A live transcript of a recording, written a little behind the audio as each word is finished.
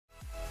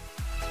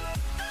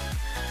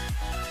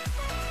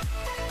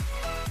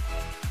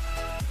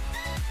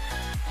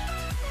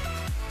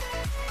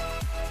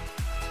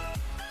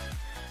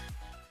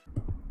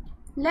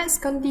Let's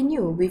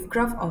continue with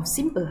graph of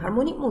simple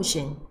harmonic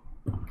motion.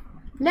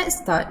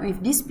 Let's start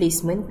with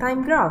displacement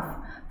time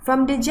graph.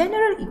 From the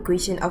general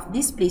equation of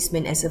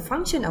displacement as a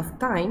function of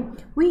time,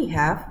 we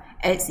have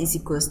x is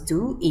equals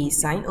to a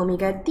sine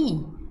omega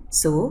t.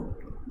 So,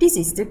 this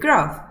is the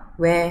graph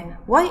where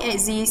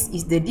y-axis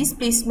is the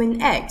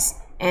displacement x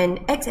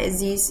and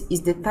x-axis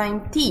is the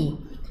time t.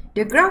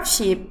 The graph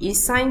shape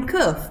is sine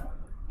curve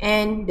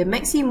and the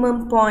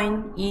maximum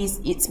point is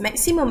its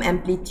maximum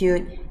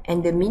amplitude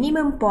and the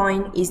minimum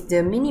point is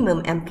the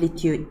minimum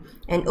amplitude,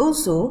 and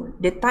also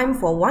the time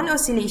for one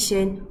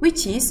oscillation,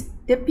 which is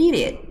the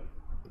period.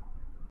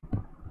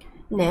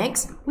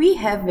 Next, we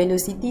have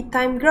velocity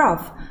time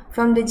graph.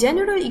 From the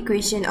general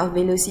equation of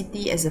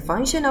velocity as a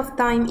function of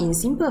time in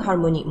simple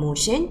harmonic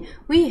motion,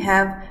 we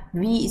have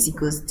v is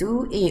equals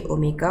to a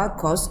omega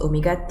cos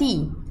omega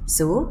t.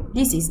 So,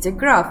 this is the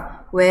graph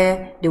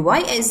where the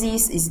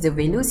y-axis is the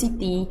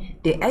velocity,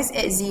 the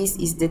x-axis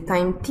is the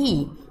time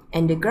t,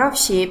 and the graph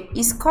shape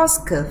is cos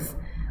curve,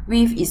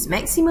 with its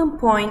maximum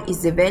point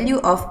is the value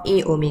of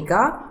a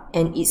omega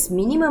and its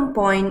minimum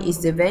point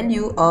is the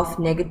value of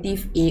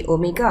negative a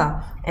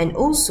omega, and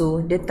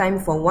also the time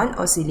for one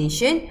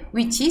oscillation,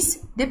 which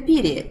is the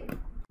period.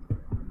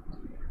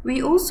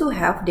 We also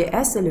have the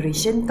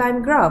acceleration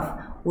time graph,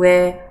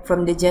 where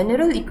from the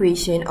general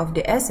equation of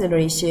the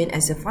acceleration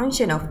as a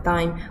function of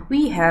time,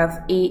 we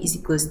have a is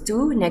equals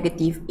to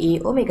negative a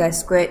omega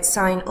squared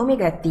sine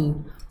omega t.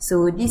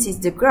 So this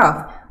is the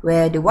graph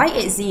where the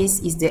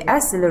y-axis is the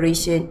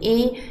acceleration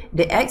a,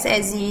 the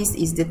x-axis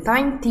is the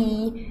time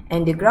t,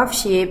 and the graph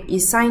shape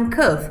is sine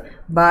curve.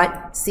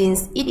 But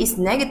since it is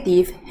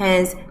negative,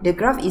 hence the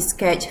graph is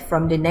sketched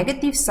from the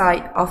negative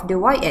side of the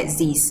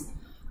y-axis.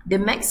 The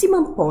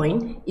maximum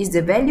point is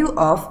the value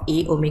of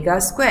a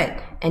omega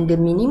squared and the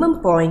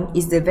minimum point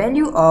is the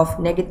value of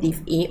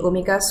negative a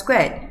omega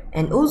squared,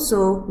 and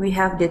also we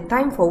have the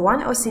time for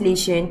one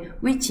oscillation,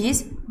 which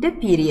is the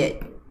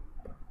period.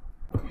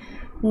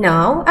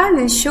 Now, I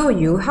will show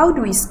you how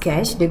do we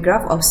sketch the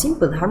graph of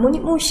simple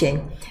harmonic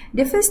motion.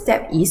 The first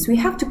step is we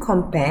have to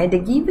compare the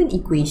given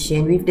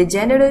equation with the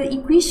general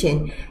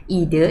equation.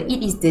 Either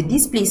it is the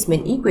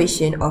displacement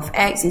equation of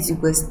x is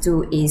equals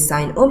to a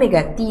sine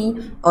omega t,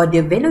 or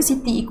the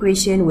velocity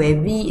equation where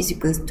v is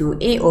equals to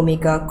a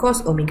omega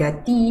cos omega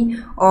t,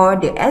 or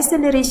the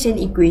acceleration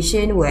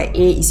equation where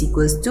a is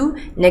equals to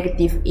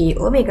negative a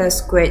omega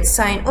squared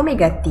sine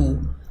omega t.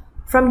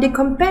 From the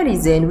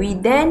comparison, we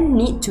then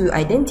need to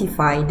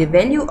identify the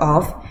value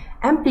of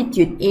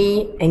amplitude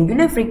A,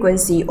 angular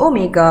frequency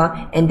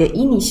omega, and the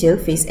initial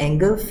phase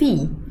angle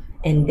phi,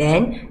 and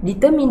then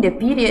determine the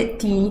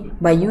period t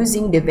by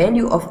using the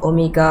value of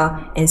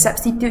omega and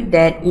substitute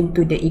that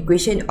into the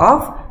equation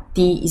of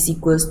t is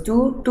equals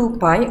to 2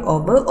 pi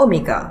over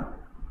omega.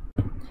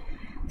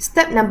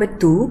 Step number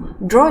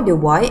 2, draw the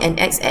y and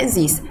x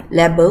axis,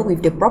 label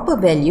with the proper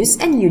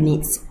values and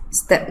units.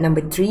 Step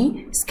number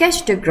 3,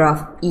 sketch the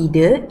graph,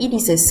 either it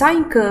is a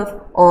sine curve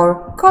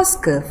or cos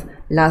curve.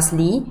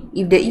 Lastly,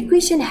 if the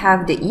equation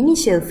have the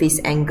initial phase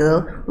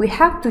angle, we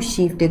have to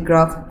shift the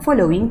graph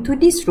following to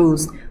these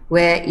rules,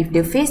 where if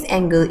the phase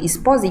angle is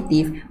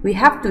positive, we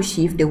have to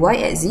shift the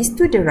y-axis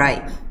to the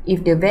right.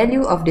 If the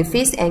value of the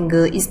phase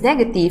angle is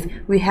negative,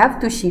 we have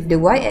to shift the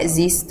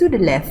y-axis to the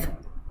left.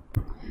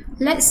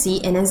 Let's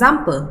see an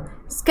example.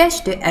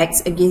 Sketch the x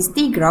against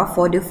t graph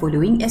for the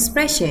following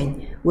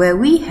expression, where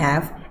we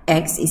have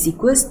x is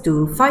equals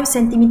to 5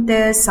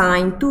 cm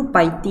sine 2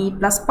 pi t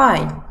plus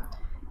pi.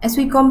 As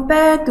we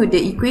compare to the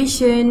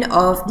equation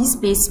of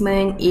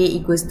displacement a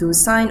equals to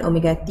sine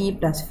omega t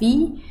plus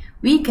phi,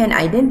 we can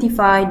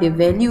identify the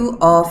value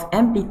of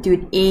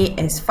amplitude a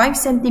as 5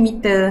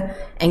 cm,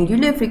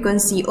 angular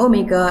frequency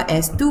omega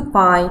as 2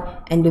 pi,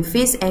 and the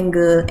phase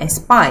angle as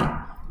pi.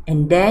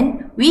 And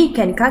then, we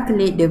can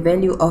calculate the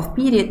value of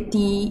period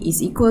t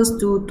is equals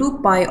to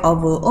 2 pi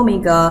over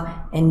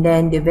omega, and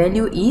then the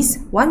value is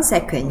 1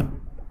 second.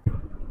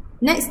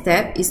 Next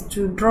step is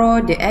to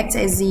draw the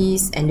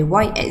x-axis and the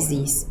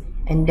y-axis,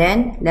 and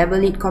then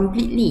label it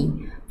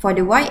completely. For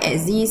the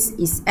y-axis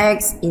is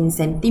x in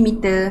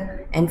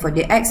centimeter, and for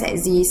the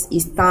x-axis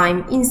is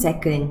time in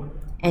second.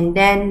 And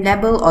then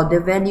label all the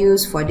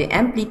values for the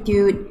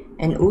amplitude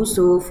and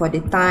also for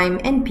the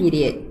time and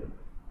period.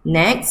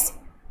 Next,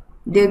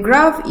 the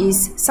graph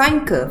is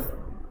sine curve,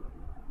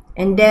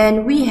 and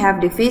then we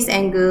have the phase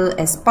angle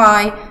as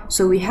pi,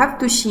 so we have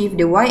to shift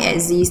the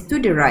y-axis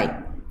to the right,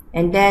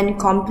 and then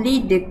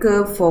complete the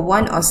curve for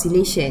one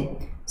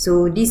oscillation.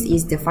 So this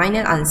is the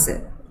final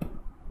answer.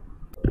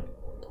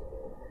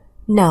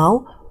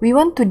 Now, we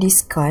want to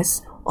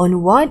discuss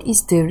on what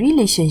is the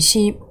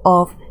relationship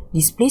of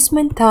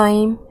displacement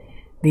time,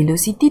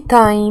 velocity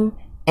time,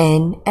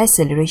 and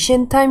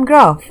acceleration time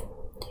graph.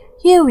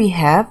 Here we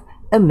have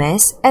a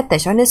mass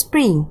attached on a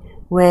spring,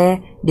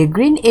 where the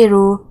green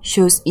arrow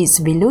shows its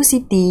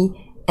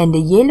velocity and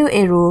the yellow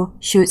arrow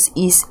shows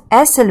its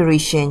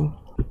acceleration.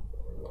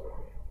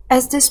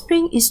 As the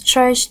spring is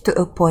stretched to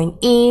a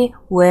point A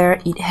where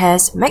it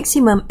has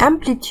maximum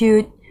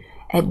amplitude,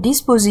 at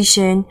this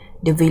position,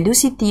 the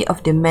velocity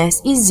of the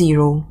mass is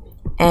 0.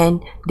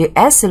 and the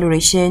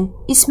acceleration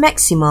is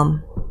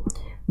maximum.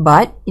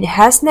 But it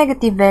has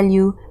negative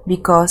value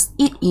because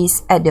it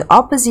is at the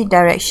opposite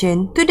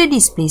direction to the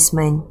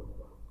displacement.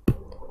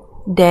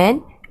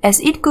 Then, as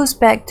it goes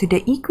back to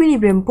the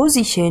equilibrium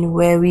position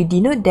where we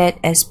denote that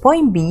as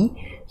point B,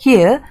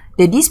 here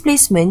the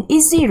displacement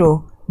is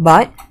 0,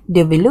 but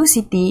the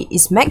velocity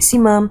is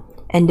maximum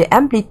and the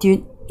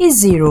amplitude is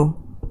 0.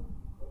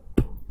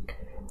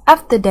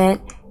 After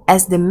that,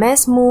 as the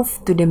mass moves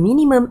to the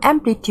minimum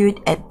amplitude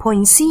at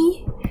point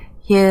C,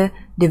 here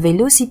the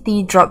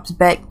velocity drops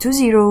back to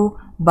 0,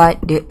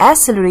 but the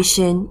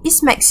acceleration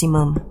is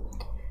maximum.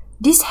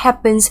 This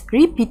happens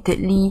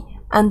repeatedly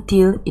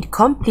until it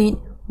completes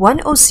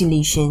one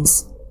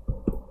oscillations.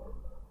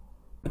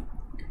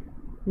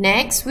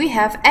 Next, we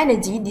have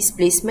energy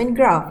displacement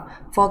graph.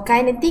 For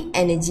kinetic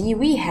energy,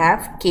 we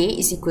have K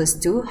is equals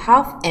to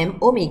half m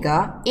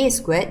omega a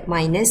squared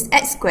minus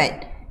x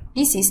squared.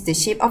 This is the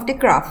shape of the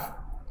graph.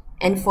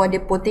 And for the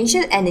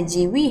potential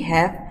energy, we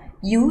have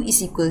U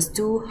is equals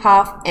to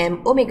half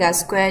m omega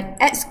squared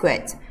x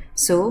squared.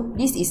 So,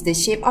 this is the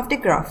shape of the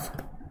graph.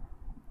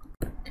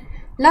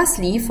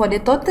 Lastly, for the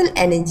total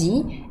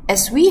energy,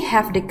 as we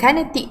have the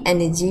kinetic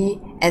energy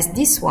as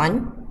this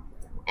one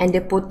and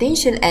the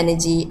potential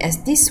energy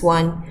as this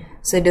one,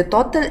 so the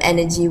total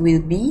energy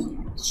will be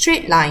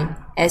straight line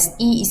as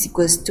E is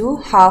equals to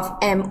half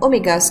m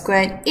omega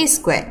squared a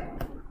squared.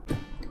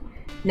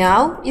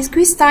 Now is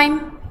quiz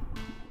time.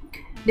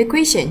 The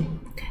question: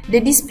 the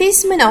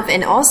displacement of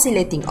an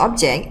oscillating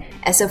object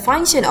as a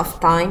function of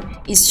time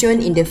is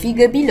shown in the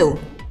figure below.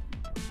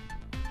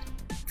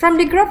 From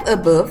the graph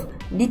above,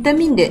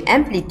 determine the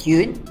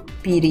amplitude,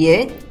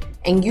 period,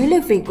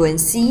 angular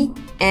frequency,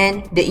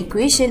 and the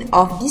equation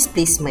of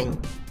displacement.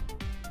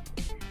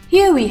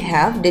 Here we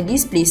have the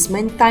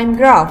displacement time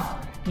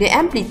graph. The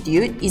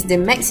amplitude is the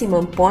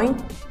maximum point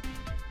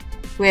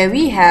where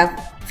we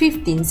have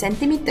 15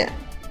 cm.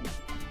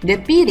 The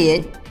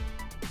period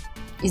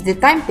is the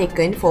time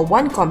taken for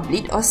one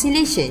complete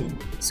oscillation.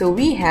 So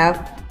we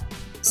have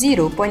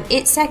 0.8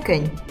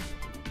 seconds.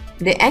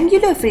 The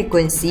angular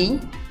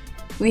frequency,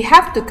 we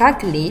have to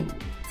calculate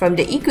from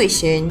the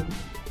equation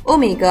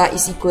omega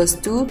is equals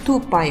to 2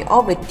 pi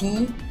over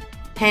t.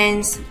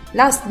 Hence,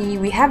 lastly,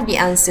 we have the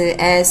answer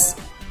as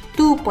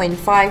 2.5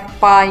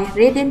 pi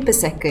radian per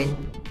second.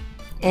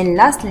 And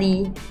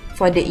lastly,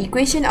 for the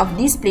equation of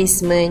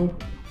displacement,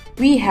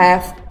 we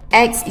have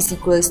x is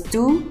equals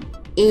to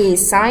a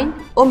sine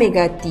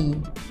omega t.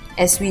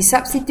 As we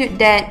substitute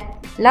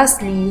that,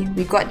 lastly,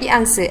 we got the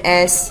answer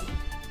as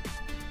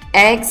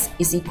x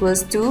is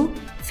equals to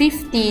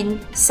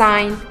 15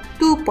 sine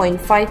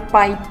 2.5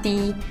 pi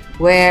t,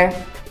 where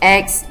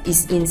x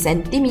is in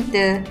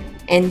centimeter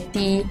and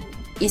t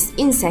is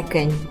in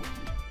second.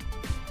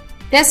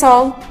 That's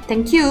all.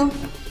 Thank you.